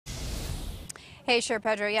Hey, sure,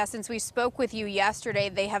 Pedro. Yeah, since we spoke with you yesterday,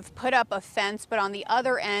 they have put up a fence, but on the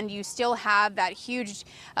other end, you still have that huge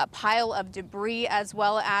pile of debris, as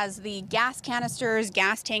well as the gas canisters,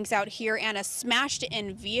 gas tanks out here, and a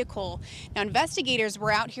smashed-in vehicle. Now, investigators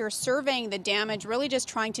were out here surveying the damage, really just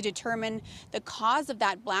trying to determine the cause of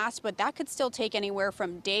that blast, but that could still take anywhere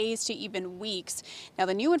from days to even weeks. Now,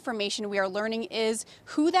 the new information we are learning is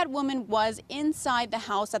who that woman was inside the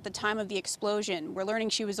house at the time of the explosion. We're learning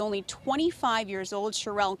she was only 25 years old,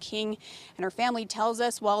 Sherelle King, and her family tells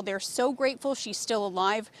us while they're so grateful she's still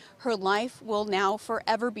alive, her life will now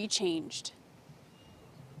forever be changed.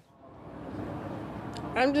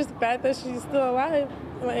 I'm just glad that she's still alive,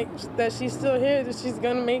 that she's still here, that she's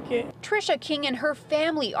gonna make it. Trisha King and her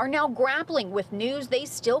family are now grappling with news they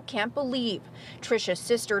still can't believe. Trisha's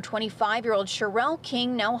sister, 25-year-old Sherelle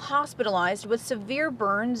King, now hospitalized with severe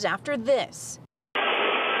burns after this.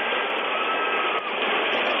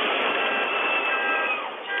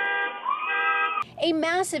 A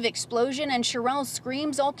massive explosion and Sherelle's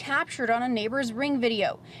screams all captured on a neighbor's Ring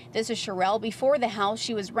video. This is Sherelle before the house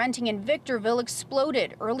she was renting in Victorville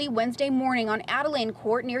exploded early Wednesday morning on Adeline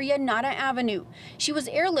Court near Yanada Avenue. She was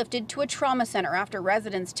airlifted to a trauma center after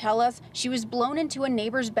residents tell us she was blown into a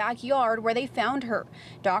neighbor's backyard where they found her.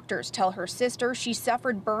 Doctors tell her sister she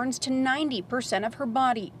suffered burns to 90% of her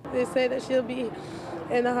body. They say that she'll be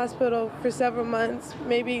in the hospital for several months,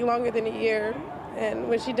 maybe longer than a year. And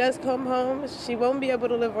when she does come home, she won't be able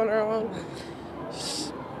to live on her own.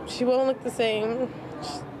 She won't look the same.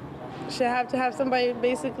 She'll have to have somebody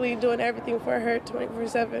basically doing everything for her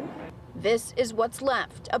 24/7. This is what's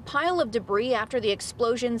left, a pile of debris after the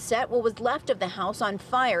explosion set what was left of the house on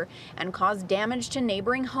fire and caused damage to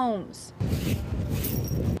neighboring homes.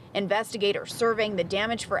 Investigators surveying the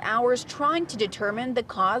damage for hours trying to determine the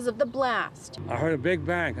cause of the blast. I heard a big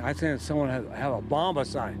bang. I think someone had a bomb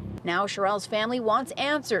aside. Now Sherelle's family wants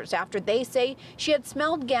answers after they say she had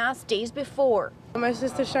smelled gas days before. My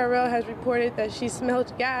sister Sherelle has reported that she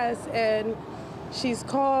smelled gas and she's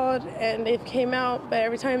called and they've came out, but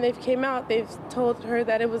every time they've came out, they've told her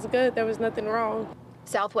that it was good, there was nothing wrong.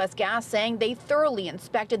 Southwest Gas saying they thoroughly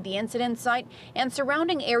inspected the incident site and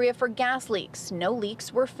surrounding area for gas leaks. No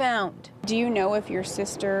leaks were found. Do you know if your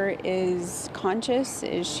sister is conscious?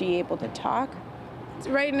 Is she able to talk?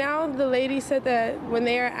 Right now, the lady said that when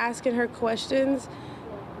they are asking her questions,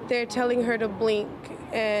 they're telling her to blink,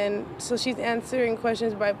 and so she's answering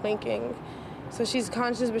questions by blinking. So she's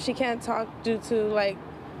conscious, but she can't talk due to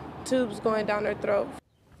tubes going down her throat.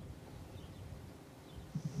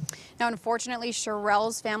 Now, unfortunately,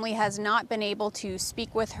 Sherelle's family has not been able to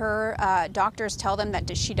speak with her. Doctors tell them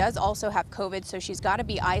that she does also have COVID, so she's got to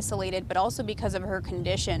be isolated, but also because of her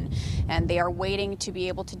condition. And they are waiting to be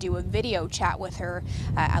able to do a video chat with her,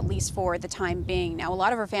 at least for the time being. Now, a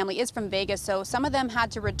lot of her family is from Vegas, so some of them had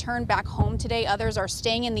to return back home today. Others are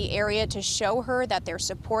staying in the area to show her that they're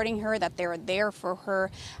supporting her, that they're there for her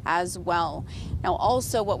as well. Now,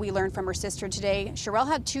 also what we learned from her sister today, Sherelle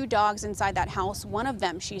had 2 dogs inside that house. One of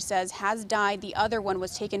them, she says, has died. The other one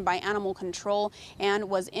was taken by animal control and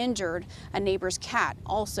was injured. A neighbor's cat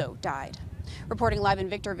also died. Reporting live in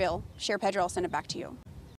Victorville, Cher Pedro, I'll send it back to you.